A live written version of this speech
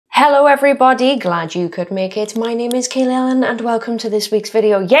Hello everybody, glad you could make it. My name is Kaylee and welcome to this week's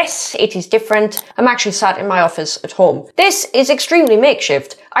video. Yes, it is different. I'm actually sat in my office at home. This is extremely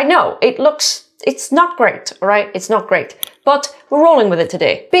makeshift. I know, it's not great, alright? It's not great. But we're rolling with it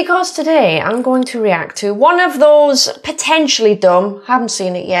today. Because today I'm going to react to one of those potentially dumb, haven't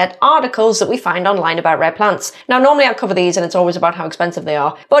seen it yet, articles that we find online about rare plants. Now normally I cover these and it's always about how expensive they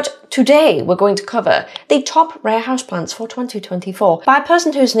are. But today we're going to cover the top rare houseplants for 2024 by a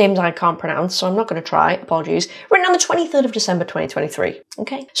person whose names I can't pronounce, so I'm not going to try, apologies. Written on the 23rd of December 2023.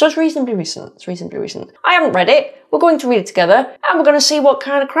 Okay, so it's reasonably recent. I haven't read it. We're going to read it together and we're going to see what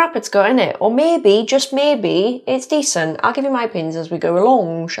kind of crap it's got in it. Or maybe, just maybe, it's decent. I'll give you my opinions as we go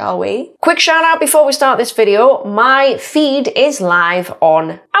along, shall we? Quick shout out before we start this video. My feed is live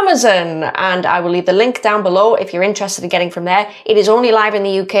on Amazon and I will leave the link down below if you're interested in getting from there. It is only live in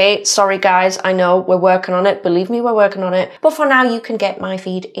the UK. Sorry guys, I know we're working on it. Believe me, we're working on it. But for now, you can get my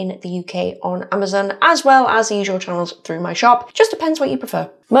feed in the UK on Amazon as well as the usual channels through my shop. Just depends what you prefer.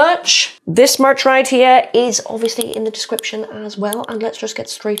 Merch. This merch right here is obviously in the description as well, and let's just get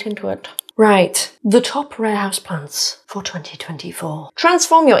straight into it. Right, the top rare houseplants for 2024.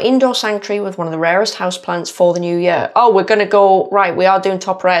 Transform your indoor sanctuary with one of the rarest houseplants for the new year. Oh, we're gonna go, right, we are doing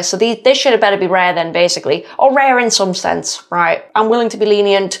top rare, so this should have better be rare then, basically. Or rare in some sense, right? I'm willing to be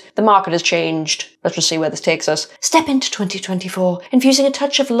lenient, the market has changed. Let's just see where this takes us. Step into 2024, infusing a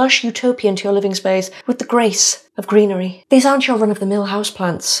touch of lush utopia into your living space with the grace of greenery. These aren't your run-of-the-mill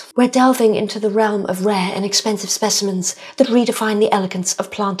houseplants. We're delving into the realm of rare and expensive specimens that redefine the elegance of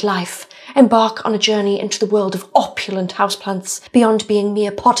plant life. Embark on a journey into the world of opulent houseplants. Beyond being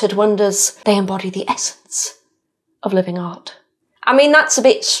mere potted wonders, they embody the essence of living art. I mean, that's a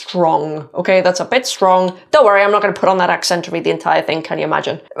bit strong, okay? That's a bit strong. Don't worry, I'm not going to put on that accent to read the entire thing, can you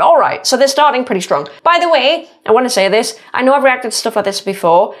imagine? All right, so they're starting pretty strong. By the way, I want to say this. I know I've reacted to stuff like this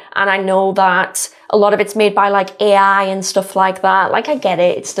before, and I know that a lot of it's made by like AI and stuff like that. Like, I get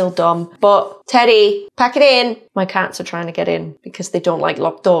it, it's still dumb. But Teddy, pack it in. My cats are trying to get in because they don't like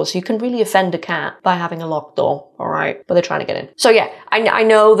locked doors. You can really offend a cat by having a locked door, all right? But they're trying to get in. So yeah, I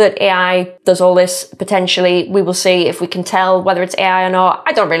know that AI does all this potentially. We will see if we can tell whether it's AI or not.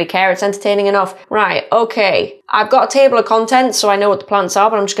 I don't really care, it's entertaining enough. Right, okay. I've got a table of contents, so I know what the plants are,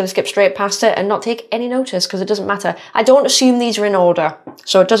 but I'm just going to skip straight past it and not take any notice because it doesn't matter. I don't assume these are in order,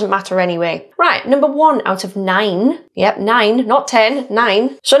 so it doesn't matter anyway. Right, number 1 out of 9. Yep, 9, not 10,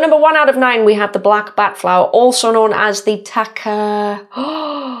 9. So number 1 out of 9, we have the black bat flower, also known as the Taka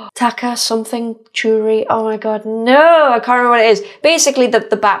something churi. Oh my god, no, I can't remember what it is. Basically, the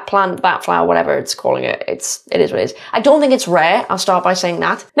bat plant, bat flower, whatever it's calling it. It is what it is. I don't think it's rare. I'll start by saying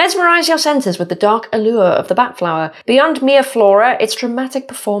that. Mesmerize your senses with the dark allure of the bat flower. Beyond mere flora, its dramatic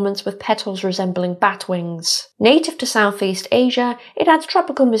performance with petals resembling bat wings. Native to Southeast Asia, it adds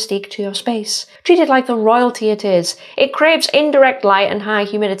tropical mystique to your space. Treat it like the royalty it is. It craves indirect light and high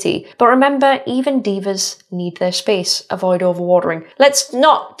humidity. But remember, even divas need their space. Avoid overwatering. Let's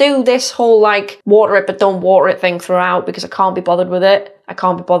not do this whole like water it but don't water it thing throughout because I can't be bothered with it. I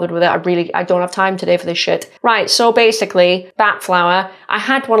don't have time today for this shit. Right, so basically, bat flower. I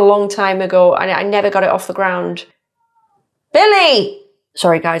had one a long time ago and I never got it off the ground. Billy!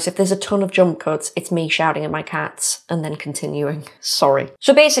 Sorry guys, if there's a ton of jump cuts, it's me shouting at my cats and then continuing. Sorry.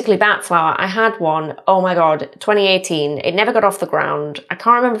 So basically, bat flower, I had one, oh my god, 2018. It never got off the ground. I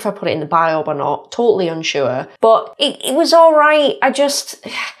can't remember if I put it in the biome or not. Totally unsure. But it was alright.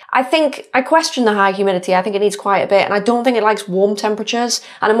 I think I question the high humidity. I think it needs quite a bit, and I don't think it likes warm temperatures.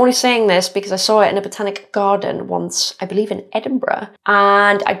 And I'm only saying this because I saw it in a botanic garden once, I believe in Edinburgh,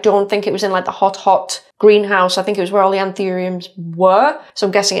 and I don't think it was in like the hot greenhouse. I think it was where all the anthuriums were. So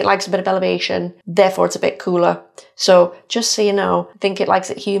I'm guessing it likes a bit of elevation. Therefore, it's a bit cooler. So just so you know, I think it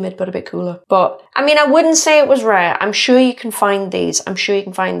likes it humid, but a bit cooler. But I mean, I wouldn't say it was rare. I'm sure you can find these. Oh,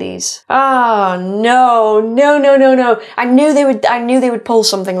 no. I knew they would pull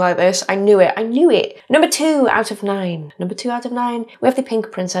something like this. I knew it. Number 2 out of 9. We have the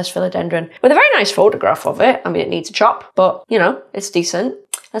pink princess philodendron with a very nice photograph of it. I mean, it needs a chop, but you know, it's decent.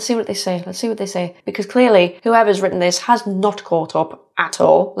 Let's see what they say. Because clearly, whoever's written this has not caught up at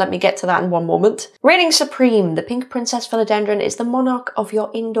all. Let me get to that in one moment. Reigning supreme, the pink princess philodendron is the monarch of your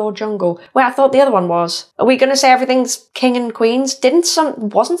indoor jungle. Wait, I thought the other one was. Are we going to say everything's king and queens?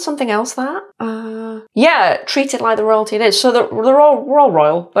 Wasn't something else that? Yeah, treat it like the royalty it is. So we're all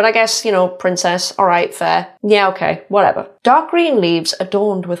royal, but I guess, you know, princess, all right, fair. Yeah, okay, whatever. Dark green leaves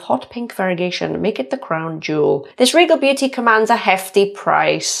adorned with hot pink variegation make it the crown jewel. This regal beauty commands a hefty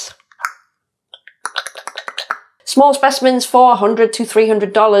price. Small specimens for $100 to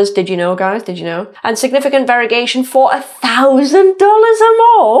 $300. Did you know, guys? Did you know? And significant variegation for $1,000 or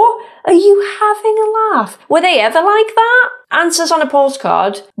more. having a laugh. Were they ever like that? Answers on a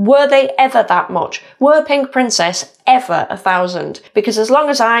postcard. Were they ever that much? Were Pink Princess ever 1,000? Because as long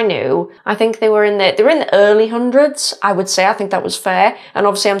as I knew, I think they were in the early hundreds, I would say. I think that was fair. And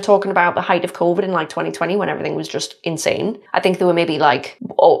obviously I'm talking about the height of COVID in like 2020 when everything was just insane. I think they were maybe like,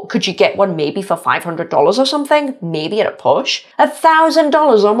 oh, could you get one maybe for $500 or something? Maybe at a push.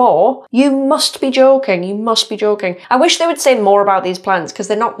 $1,000 or more? You must be joking. You must be joking. I wish they would say more about these plants because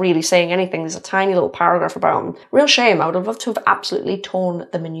they're not really saying anything. There's a tiny little paragraph about them. Real shame. I would have loved to have absolutely torn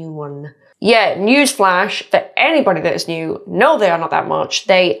them a new one. Yeah, newsflash for anybody that is new, no, they are not that much.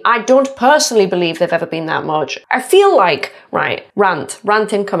 I don't personally believe they've ever been that much. I feel like, right, rant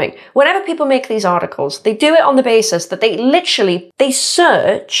incoming. Whenever people make these articles, they do it on the basis that they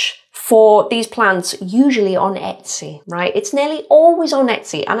search for these plants usually on Etsy, right? It's nearly always on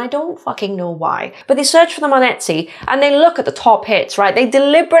Etsy, and I don't fucking know why. But they search for them on Etsy, and they look at the top hits, right? They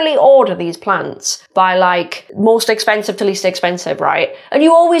deliberately order these plants by like most expensive to least expensive, right? And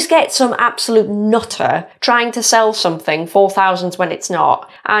you always get some absolute nutter trying to sell something for thousands when it's not.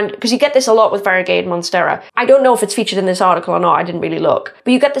 And because you get this a lot with variegated monstera. I don't know if it's featured in this article or not, I didn't really look.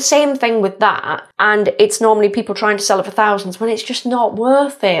 But you get the same thing with that, and it's normally people trying to sell it for thousands when it's just not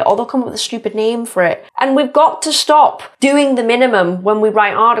worth it, or they'll come up with a stupid name for it. And we've got to stop doing the minimum when we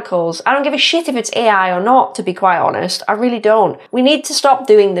write articles. I don't give a shit if it's AI or not, to be quite honest. I really don't. We need to stop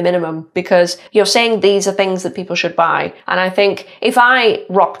doing the minimum because you're saying these are things that people should buy. And I think if I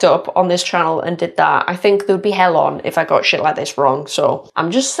rocked up on this channel and did that, I think there would be hell on if I got shit like this wrong. So I'm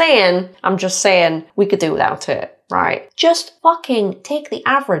just saying we could do without it. Right? Just fucking take the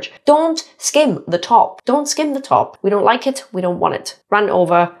average. Don't skim the top. Don't skim the top. We don't like it. We don't want it. Rant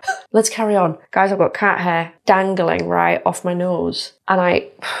over. Let's carry on. Guys, I've got cat hair dangling right off my nose. And I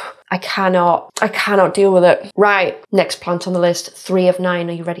cannot deal with it. Right, next plant on the list, 3 of 9.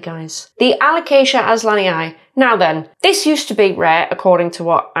 Are you ready, guys? The Alocasia aslanii. Now then, this used to be rare according to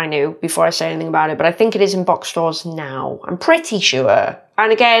what I knew before I say anything about it, but I think it is in box stores now. I'm pretty sure.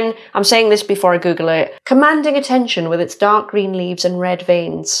 And again, I'm saying this before I Google it. Commanding attention with its dark green leaves and red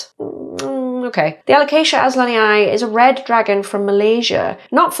veins. Okay. The Alocasia aslanii is a red dragon from Malaysia,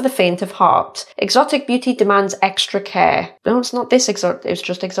 not for the faint of heart. Exotic beauty demands extra care. No, it's not this exotic, it's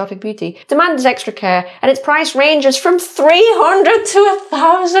just exotic beauty. Demands extra care, and its price ranges from $300 to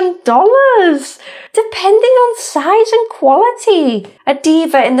 $1,000, depending on size and quality. A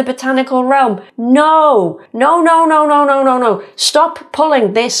diva in the botanical realm. No. Stop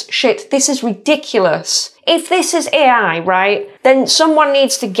pulling this shit. This is ridiculous. If this is AI, right, then someone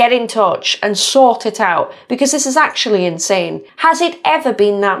needs to get in touch and sort it out because this is actually insane. Has it ever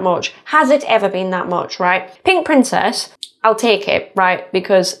been that much? Has it ever been that much, right? Pink Princess, I'll take it, right,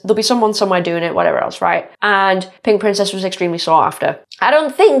 because there'll be someone somewhere doing it, whatever else, right? And Pink Princess was extremely sought after. I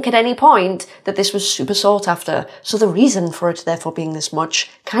don't think at any point that this was super sought after, so the reason for it therefore being this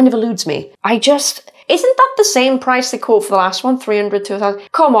much kind of eludes me. Isn't that the same price they quote for the last one? $300 to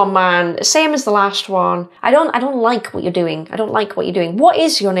 $1,000? Come on, man. Same as the last one. I don't like what you're doing. I don't like what you're doing. What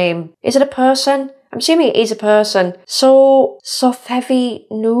is your name? Is it a person? I'm assuming it is a person. Sofevi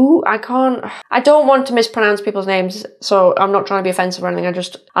Nu? I don't want to mispronounce people's names, so I'm not trying to be offensive or anything. And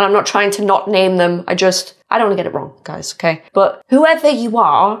I'm not trying to not name them. I don't want to get it wrong, guys, okay? But whoever you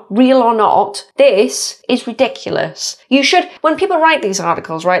are, real or not, this is ridiculous. You should, when people write these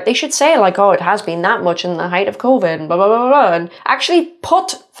articles, right, they should say like, oh, it has been that much in the height of COVID and blah, blah, blah, blah, and actually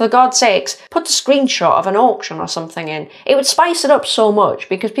for God's sakes, put a screenshot of an auction or something in. It would spice it up so much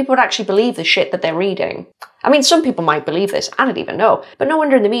because people would actually believe the shit that they're reading. I mean, some people might believe this, I don't even know. But no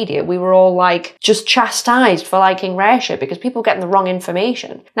wonder in the media we were all like just chastised for liking rare shit because people were getting the wrong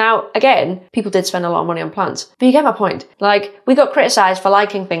information. Now, again, people did spend a lot of money on plants. But you get my point. Like, we got criticised for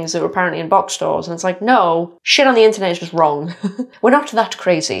liking things that were apparently in box stores. And it's like, no, shit on the internet is just wrong. We're not that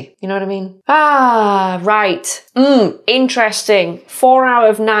crazy. You know what I mean? Ah, right. Interesting. 4 out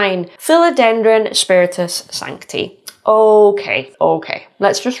of 9. Philodendron spiritus sancti. Okay.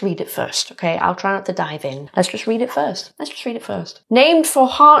 Let's just read it first, okay? I'll try not to dive in. Let's just read it first. Named for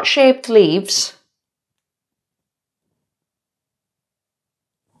heart-shaped leaves.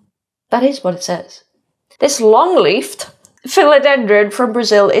 That is what it says. This long-leafed philodendron from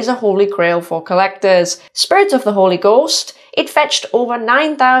Brazil is a holy grail for collectors. Spirit of the Holy Ghost, It fetched over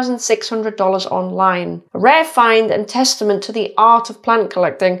 $9,600 online. A rare find and testament to the art of plant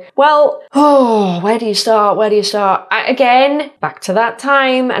collecting. Well, where do you start? Where do you start? Again, back to that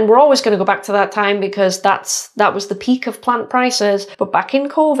time, and we're always going to go back to that time because that was the peak of plant prices. But back in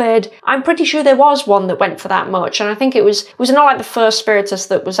COVID, I'm pretty sure there was one that went for that much, and I think it was not like the first spiritus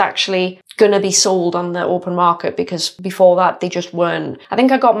that was actually gonna be sold on the open market, because before that they just weren't. I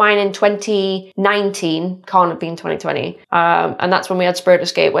think I got mine in 2019, can't have been 2020, and that's when we had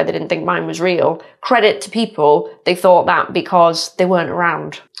Spiritus Gate where they didn't think mine was real. Credit to people, they thought that because they weren't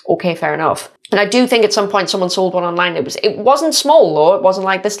around. Okay, fair enough. And I do think at some point someone sold one online. It wasn't small though, it wasn't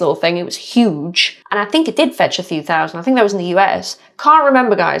like this little thing, it was huge. And I think it did fetch a few thousand. I think that was in the US. Can't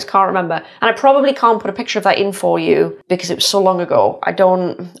remember, guys, can't remember. And I probably can't put a picture of that in for you because it was so long ago.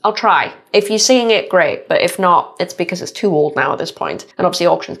 I'll try. If you're seeing it, great. But if not, it's because it's too old now at this point. And obviously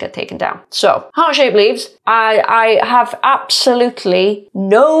auctions get taken down. So, heart-shaped leaves. I have absolutely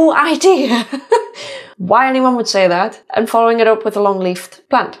no idea why anyone would say that, and following it up with a long-leafed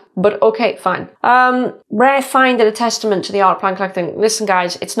plant. But okay, fine. Rare find and a testament to the art of plant collecting. Listen,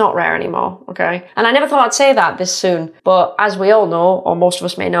 guys, it's not rare anymore, okay? And I never thought I'd say that this soon, but as we all know, or most of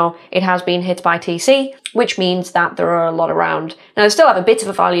us may know, it has been hit by TC, which means that there are a lot around. Now, they still have a bit of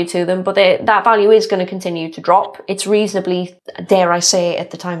a value to them, but that value is going to continue to drop. It's reasonably, dare I say,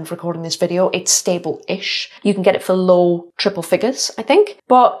 at the time of recording this video, it's stable-ish. You can get it for low triple figures, I think,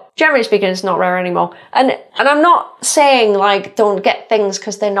 but generally speaking, it's not rare anymore. And I'm not saying, like, don't get things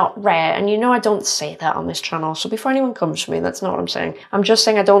because they're not rare. And you know I don't say that on this channel. So before anyone comes for me, that's not what I'm saying. I'm just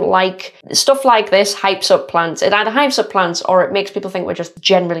saying I don't like stuff like this hypes up plants. It either hypes up plants or it makes people think we're just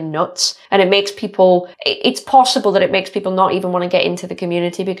generally nuts. And it makes people, it's possible that it makes people not even want to get into the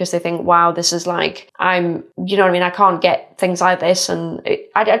community because they think, wow, this is like, you know what I mean? I can't get things like this. And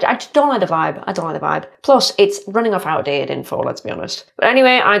I just don't like the vibe. I don't like the vibe. Plus, it's running off outdated info, let's be honest. But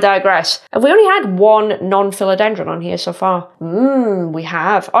anyway, I digress. Have we only had one non-philodendron on here so far? We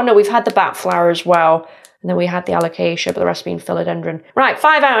have. Oh no, we've had the bat flower as well. And then we had the alocasia, but the rest being philodendron. Right,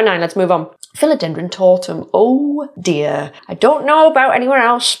 5 out of 9, let's move on. Philodendron tortum. Oh dear. I don't know about anywhere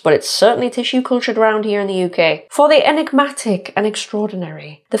else, but it's certainly tissue cultured around here in the UK. For the enigmatic and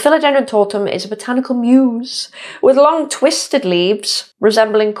extraordinary, the Philodendron tortum is a botanical muse with long twisted leaves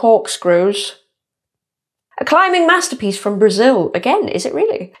resembling corkscrews. A climbing masterpiece from Brazil. Again, is it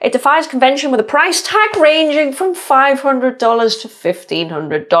really? It defies convention with a price tag ranging from $500 to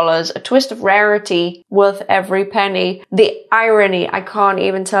 $1,500. A twist of rarity worth every penny. The irony, I can't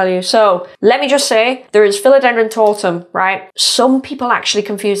even tell you. So, let me just say, there is Philodendron tortum, right? Some people actually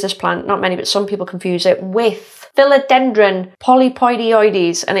confuse this plant, not many, but some people confuse it with Philodendron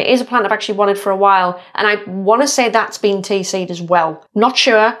polypoidioides, and it is a plant I've actually wanted for a while, and I want to say that's been TC'd as well. Not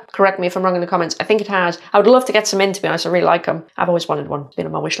sure, correct me if I'm wrong in the comments, I think it has. I would love to get some in, to be honest, I really like them. I've always wanted one, it's been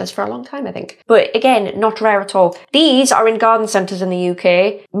on my wish list for a long time, I think. But again, not rare at all. These are in garden centres in the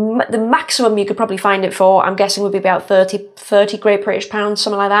UK. The maximum you could probably find it for, I'm guessing, would be about 30 Great British pounds,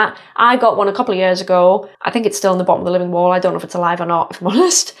 something like that. I got one a couple of years ago. I think it's still in the bottom of the living wall. I don't know if it's alive or not, if I'm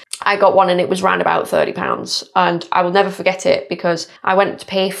honest. I got one and it was round about £30, and I will never forget it because I went to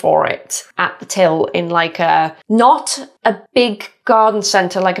pay for it at the till in like not a big garden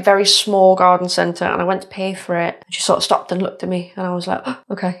centre, like a very small garden centre, and I went to pay for it. And she sort of stopped and looked at me and I was like, oh,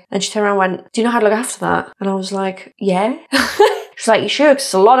 okay. And she turned around and went, do you know how to look after that? And I was like, yeah. She's like, you sure? Because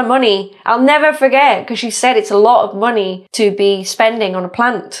it's a lot of money. I'll never forget because she said it's a lot of money to be spending on a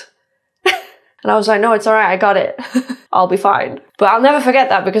plant. And I was like, no, it's all right, I got it. I'll be fine. But I'll never forget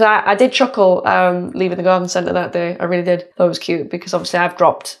that because I did chuckle leaving the garden centre that day. I really did. That was cute because obviously I've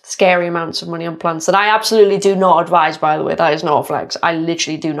dropped scary amounts of money on plants that I absolutely do not advise, by the way. That is not a flex. I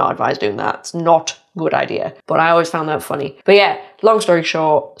literally do not advise doing that. It's not a good idea. But I always found that funny. But yeah, long story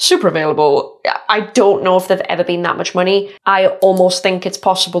short, super available. I don't know if they've ever been that much money. I almost think it's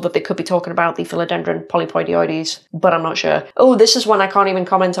possible that they could be talking about the Philodendron polypoidioides, but I'm not sure. Oh, this is one I can't even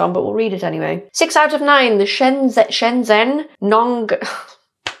comment on, but we'll read it anyway. 6 out of 9, the Shenzhen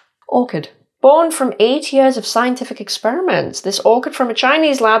orchid. Born from 8 years of scientific experiments, this orchid from a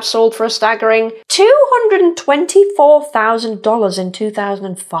Chinese lab sold for a staggering $224,000 in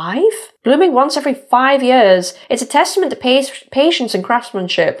 2005? Blooming once every 5 years, it's a testament to patience and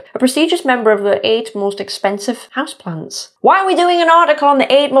craftsmanship, a prestigious member of the 8 most expensive houseplants. Why are we doing an article on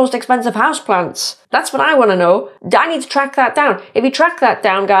the 8 most expensive houseplants? That's what I want to know. I need to track that down. If you track that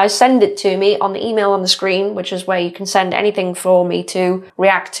down, guys, send it to me on the email on the screen, which is where you can send anything for me to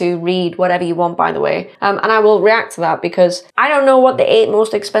react to, read, whatever you want, by the way. And I will react to that because I don't know what the 8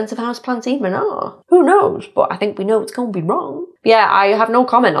 most expensive houseplants even are. Who knows? But I think we know it's going to be wrong. Yeah, I have no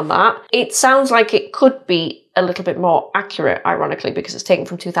comment on that. It sounds like it could be a little bit more accurate, ironically, because it's taken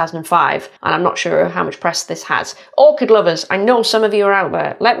from 2005, and I'm not sure how much press this has. Orchid lovers, I know some of you are out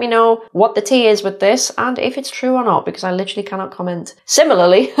there. Let me know what the tea is with this and if it's true or not, because I literally cannot comment.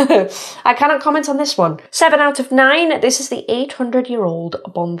 Similarly, I cannot comment on this one. 7 out of 9. This is the 800-year-old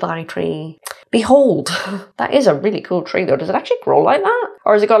bonsai tree. Behold, that is a really cool tree though. Does it actually grow like that?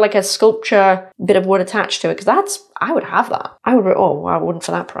 Or has it got like a sculpture bit of wood attached to it? Because I would have that. I wouldn't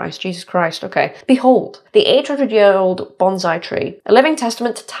for that price. Jesus Christ. Okay. Behold, the 800-year-old bonsai tree. A living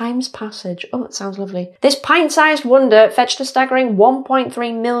testament to time's passage. Oh, it sounds lovely. This pint-sized wonder fetched a staggering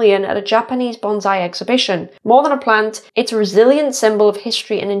 1.3 million at a Japanese bonsai exhibition. More than a plant, it's a resilient symbol of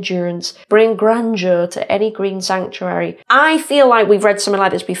history and endurance, bringing grandeur to any green sanctuary. I feel like we've read something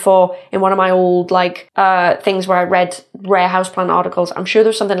like this before in one of my old things where I read rare houseplant articles. I'm sure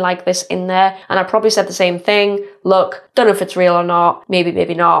there's something like this in there, and I probably said the same thing. Look, don't know if it's real or not.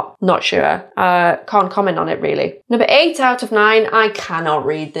 Maybe not. Not sure. Can't comment on it really. Number 8 out of 9. I cannot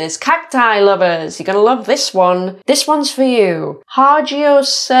read this. Cacti lovers, you're gonna love this one. This one's for you.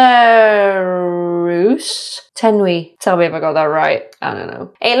 Hagiocereus tenui. Tell me if I got that right. I don't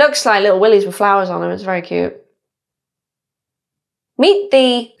know. It looks like little willies with flowers on them. It's very cute. Meet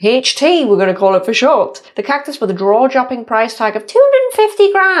the HT, we're going to call it for short. The cactus with a jaw-dropping price tag of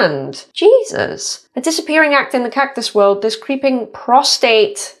 250 grand. Jesus. A disappearing act in the cactus world, this creeping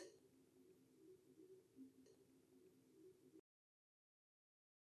prostate.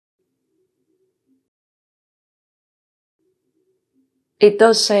 It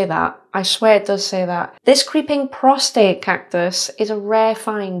does say that. I swear it does say that. This creeping prostate cactus is a rare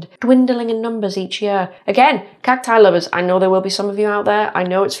find, dwindling in numbers each year. Again, cacti lovers, I know there will be some of you out there. I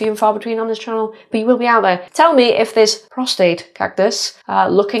know it's few and far between on this channel, but you will be out there. Tell me if this prostate cactus,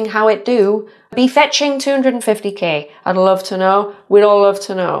 looking how it do, be fetching 250k. I'd love to know. We'd all love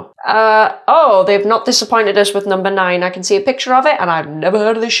to know. Oh, they've not disappointed us with number 9. I can see a picture of it and I've never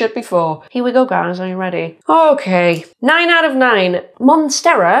heard of this shit before. Here we go, guys. Are you ready? Okay. 9 out of 9.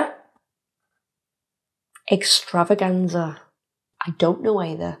 Monstera extravaganza. I don't know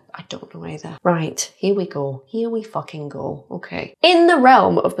either. Right, here we go. Here we fucking go. Okay. In the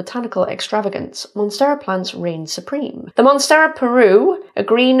realm of botanical extravagance, Monstera plants reign supreme. The Monstera Peru, a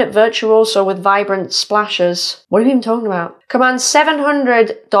green virtuoso with vibrant splashes. What are we even talking about? Commands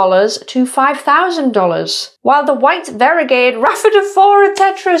 $700 to $5,000. While the white variegated Rhaphidophora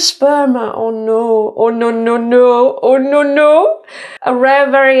tetrasperma, oh no, a rare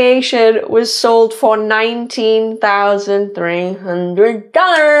variation was sold for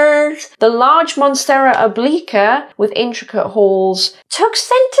 $19,300. The large Monstera obliqua with intricate halls took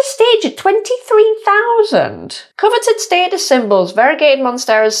centre stage at $23,000. Coveted status symbols, variegated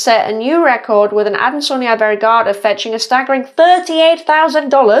Monsteras set a new record with an Adansonii variegata fetching a staggering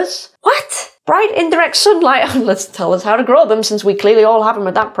 $38,000. What? Bright indirect sunlight, let's tell us how to grow them since we clearly all have them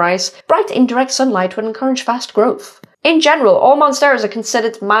at that price. Bright indirect sunlight would encourage fast growth. In general, all Monsteras are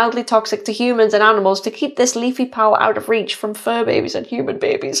considered mildly toxic to humans and animals to keep this leafy pal out of reach from fur babies and human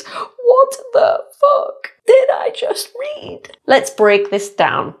babies. What the fuck did I just read? Let's break this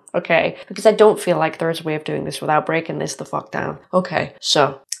down, okay? Because I don't feel like there is a way of doing this without breaking this the fuck down. Okay,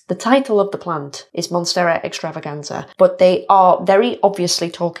 so the title of the plant is Monstera extravaganza, but they are very obviously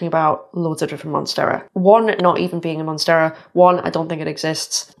talking about loads of different Monstera. One not even being a Monstera, one I don't think it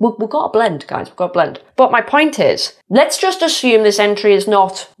exists. We've got a blend, guys, we've got a blend. But my point is, let's just assume this entry is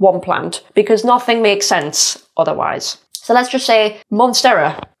not one plant, because nothing makes sense otherwise. So let's just say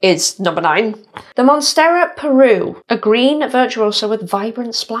Monstera is number 9. The Monstera Peru, a green virtuoso with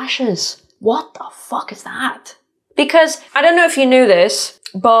vibrant splashes. What the fuck is that? Because, I don't know if you knew this,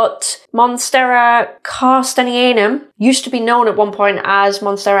 but Monstera carstenianum used to be known at one point as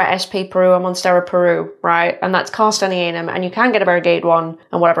Monstera sp Peru or Monstera Peru, right? And that's carstenianum, and you can get a variegated one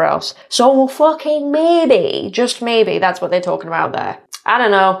and whatever else. So fucking maybe, just maybe, that's what they're talking about there. I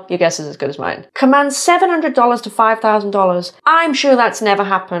don't know, your guess is as good as mine. Commands $700 to $5,000. I'm sure that's never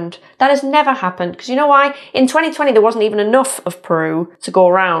happened. That has never happened, because you know why? In 2020 there wasn't even enough of Peru to go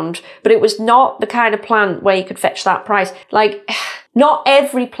around, but it was not the kind of plant where you could fetch that price. Like, not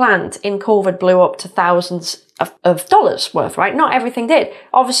every plant in COVID blew up to thousands of dollars worth, right? Not everything did.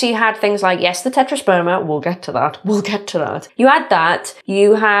 Obviously you had things like, yes, the tetrasperma, we'll get to that. You had that,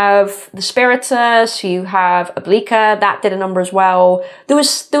 you have the spiritus, you have obliqua, that did a number as well. There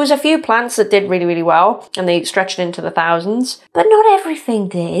was a few plants that did really, really well, and they stretched into the thousands, but not everything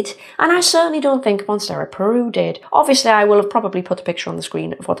did, and I certainly don't think Monstera Peru did. Obviously I will have probably put a picture on the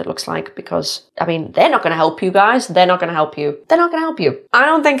screen of what it looks like, because, I mean, they're not going to help you guys, they're not going to help you. I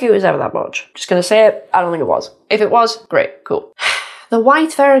don't think it was ever that much. Just going to say it, I don't think it was. If it was, great, cool. The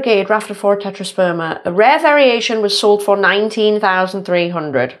white variegated Rhaphidophora tetrasperma, a rare variation, was sold for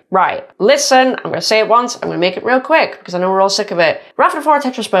 $19,300. Right, listen, I'm going to say it once, I'm going to make it real quick because I know we're all sick of it. Rhaphidophora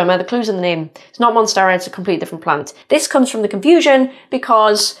tetrasperma, the clue's in the name. It's not Monstera, it's a completely different plant. This comes from the confusion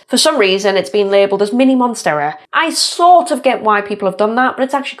because for some reason it's been labelled as mini Monstera. I sort of get why people have done that, but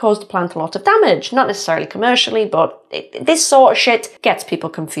it's actually caused the plant a lot of damage. Not necessarily commercially, but this sort of shit gets people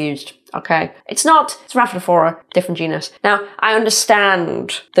confused. Okay, it's Rhaphidophora, different genus. Now, I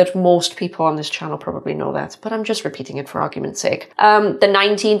understand that most people on this channel probably know that, but I'm just repeating it for argument's sake. The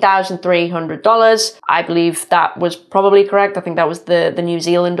 $19,300, I believe that was probably correct. I think that was the New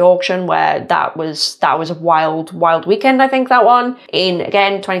Zealand auction where that was a wild weekend, I think, that one. In,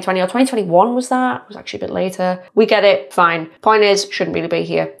 again, 2020 or 2021 was that? It was actually a bit later. We get it, fine. Point is, shouldn't really be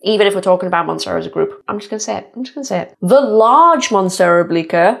here. Even if we're talking about Monstera as a group. I'm just gonna say it. The large Monstera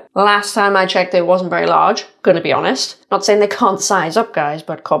obliqua, last time I checked it wasn't very large, gonna be honest. Not saying they can't size up, guys,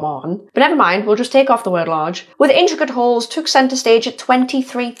 but come on. But never mind, we'll just take off the word large. With intricate holes, took centre stage at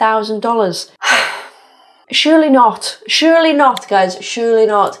 $23,000. Surely not, guys, surely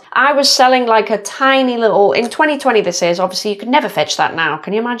not. I was selling like a tiny little, in 2020 this is, obviously you could never fetch that now,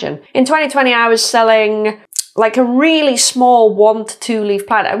 can you imagine? In 2020 I was selling like a really small 1 to 2 leaf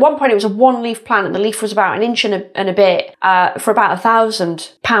plant. At one point it was a 1 leaf plant and the leaf was about an inch and a bit for about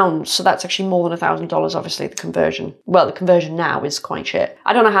 £1,000. So that's actually more than $1,000, obviously, the conversion. Well, the conversion now is quite shit.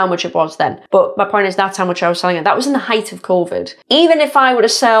 I don't know how much it was then, but my point is that's how much I was selling it. That was in the height of COVID. Even if I were to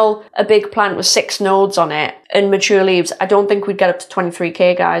sell a big plant with 6 nodes on it and mature leaves, I don't think we'd get up to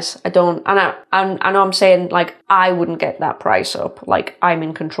 23k, guys. I don't, and I know I'm saying like I wouldn't get that price up, like I'm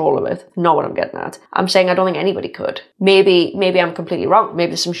in control of it. Not what I'm getting at. I'm saying I don't think anybody could. Maybe I'm completely wrong. Maybe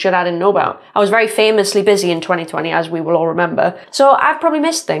there's some shit I didn't know about. I was very famously busy in 2020, as we will all remember, so I've probably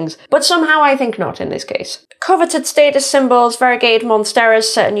missed things, but somehow I think not in this case. Coveted status symbols, variegated Monsteras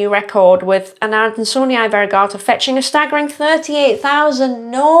set a new record with an Adansonii variegata fetching a staggering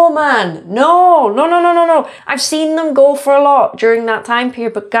 38,000. No, man. No. I've seen them go for a lot during that time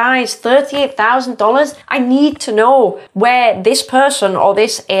period, but guys, $38,000? I need to know where this person or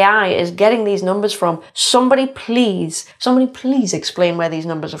this AI is getting these numbers from. Somebody please explain where these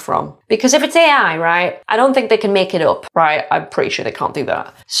numbers are from. Because if it's AI, right, I don't think they can make it up, right? I'm pretty sure they can't do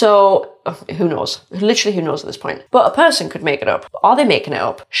that. So, who knows? Literally who knows at this point. But a person could make it up. Are they making it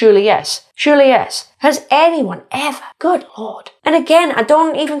up? Surely yes. Surely yes. Has anyone ever? Good Lord. And again, I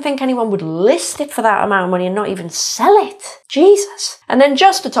don't even think anyone would list it for that amount of money and not even sell it. Jesus. And then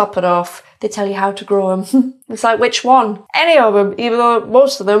just to top it off, they tell you how to grow them. It's like, which one? Any of them, even though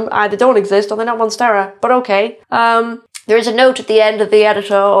most of them either don't exist or they're not Monstera. But okay. There is a note at the end that the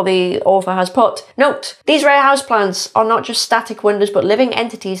editor or the author has put. Note, these rare houseplants are not just static wonders but living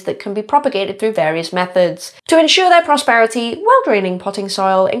entities that can be propagated through various methods. To ensure their prosperity, well-draining potting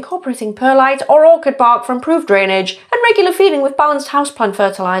soil, incorporating perlite or orchid bark for improved drainage, and regular feeding with balanced houseplant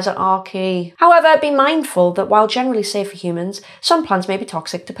fertiliser are key. However, be mindful that while generally safe for humans, some plants may be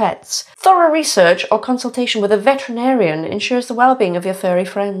toxic to pets. Thorough research or consultation with a veterinarian ensures the well-being of your furry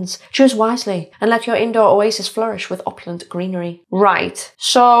friends. Choose wisely and let your indoor oasis flourish with opulent greenery. Right,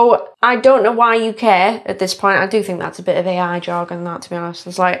 so I don't know why you care at this point. I do think that's a bit of AI jargon, that, to be honest.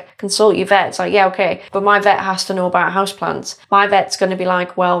 It's like, consult your vet. It's like, yeah, okay, but my vet has to know about houseplants. My vet's going to be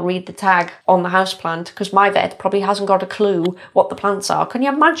like, well, read the tag on the houseplant, because my vet probably hasn't got a clue what the plants are. Can you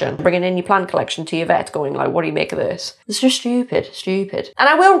imagine bringing in your plant collection to your vet going like, what do you make of this? It's just stupid. And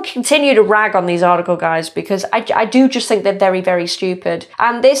I will continue to rag on these article guys because I do just think they're very, very stupid.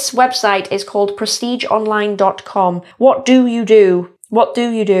 And this website is called prestigeonline.com. What do you do? What do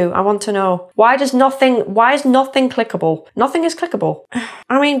you do? I want to know. Why is nothing clickable? Nothing is clickable.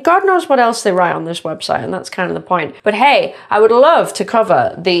 I mean, God knows what else they write on this website, and that's kind of the point. But hey, I would love to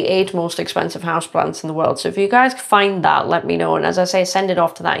cover the 8 most expensive houseplants in the world. So if you guys find that, let me know. And as I say, send it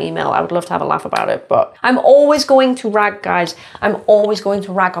off to that email. I would love to have a laugh about it. But I'm always going to rag, guys. I'm always going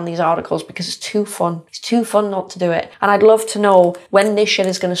to rag on these articles because it's too fun. It's too fun not to do it. And I'd love to know when this shit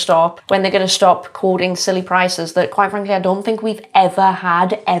is going to stop, when they're going to stop quoting silly prices that, quite frankly, I don't think we've ever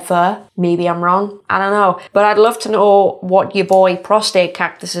had. Maybe I'm wrong. I don't know. But I'd love to know what your boy Prostate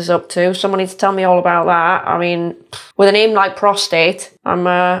Cactus is up to. Someone needs to tell me all about that. I mean, with a name like Prostate, I'm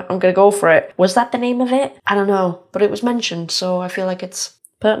gonna go for it. Was that the name of it? I don't know. But it was mentioned, so I feel like it's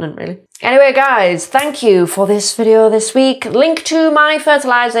pertinent, really. Anyway, guys, thank you for this video this week. Link to my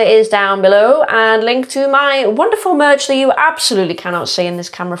fertilizer is down below, and link to my wonderful merch that you absolutely cannot see in this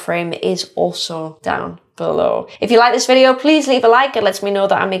camera frame is also down below. below. If you like this video, please leave a like. It lets me know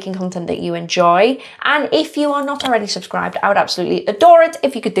that I'm making content that you enjoy. And if you are not already subscribed, I would absolutely adore it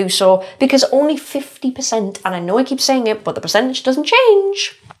if you could do so, because only 50%, and I know I keep saying it, but the percentage doesn't change,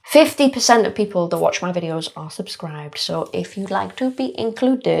 50% of people that watch my videos are subscribed. So if you'd like to be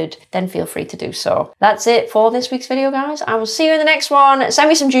included, then feel free to do so. That's it for this week's video, guys. I will see you in the next one. Send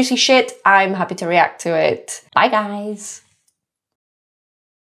me some juicy shit. I'm happy to react to it. Bye, guys.